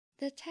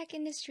The tech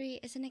industry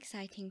is an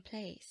exciting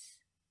place.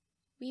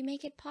 We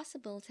make it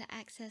possible to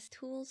access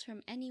tools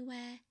from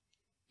anywhere,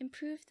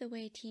 improve the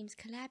way teams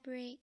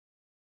collaborate,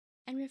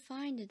 and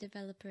refine the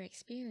developer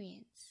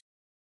experience.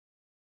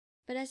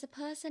 But as a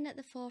person at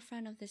the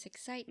forefront of this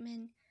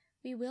excitement,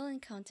 we will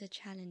encounter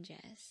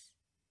challenges.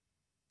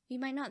 We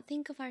might not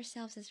think of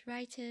ourselves as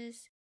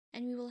writers,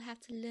 and we will have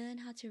to learn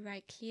how to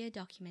write clear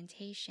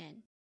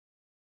documentation.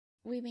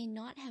 We may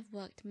not have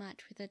worked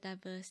much with a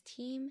diverse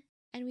team,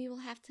 and we will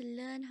have to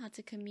learn how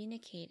to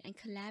communicate and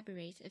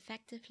collaborate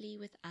effectively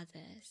with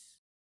others.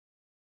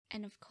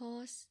 And of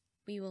course,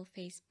 we will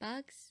face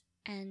bugs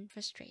and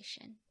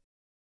frustration.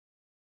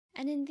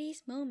 And in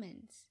these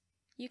moments,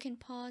 you can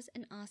pause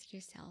and ask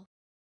yourself,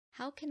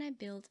 how can I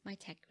build my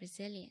tech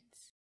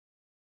resilience?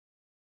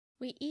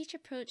 We each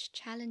approach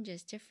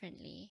challenges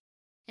differently,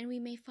 and we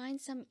may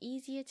find some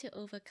easier to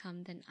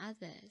overcome than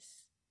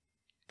others.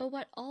 But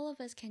what all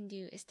of us can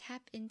do is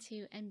tap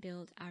into and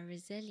build our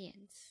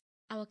resilience,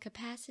 our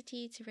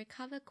capacity to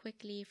recover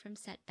quickly from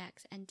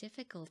setbacks and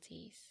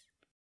difficulties.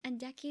 And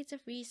decades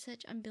of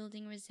research on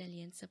building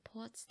resilience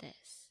supports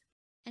this.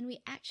 And we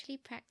actually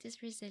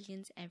practice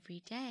resilience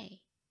every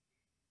day.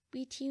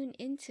 We tune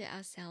into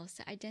ourselves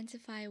to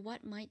identify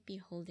what might be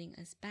holding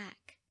us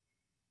back.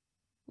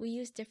 We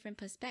use different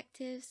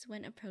perspectives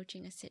when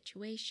approaching a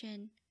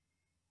situation.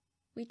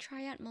 We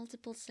try out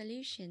multiple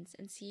solutions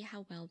and see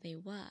how well they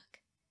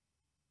work.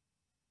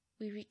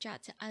 We reach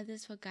out to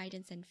others for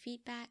guidance and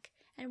feedback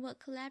and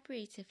work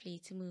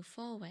collaboratively to move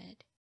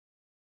forward.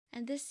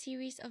 And this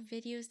series of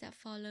videos that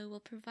follow will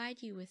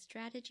provide you with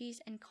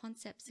strategies and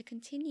concepts to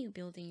continue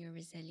building your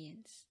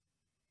resilience.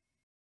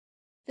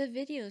 The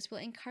videos will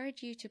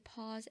encourage you to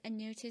pause and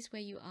notice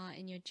where you are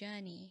in your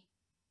journey,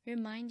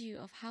 remind you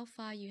of how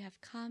far you have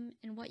come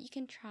and what you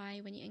can try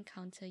when you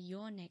encounter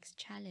your next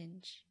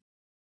challenge.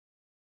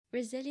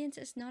 Resilience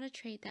is not a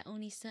trait that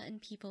only certain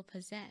people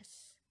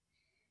possess.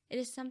 It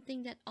is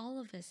something that all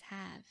of us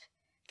have,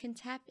 can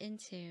tap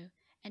into,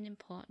 and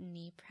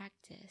importantly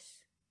practice.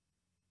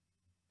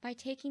 By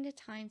taking the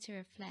time to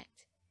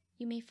reflect,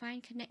 you may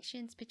find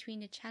connections between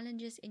the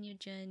challenges in your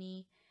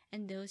journey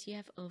and those you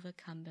have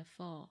overcome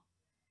before,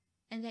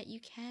 and that you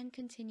can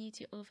continue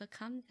to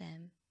overcome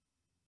them.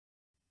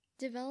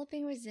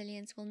 Developing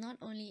resilience will not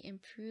only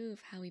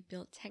improve how we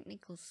build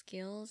technical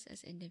skills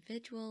as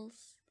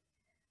individuals,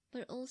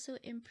 but also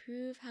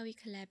improve how we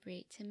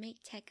collaborate to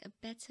make tech a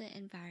better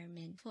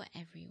environment for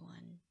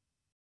everyone.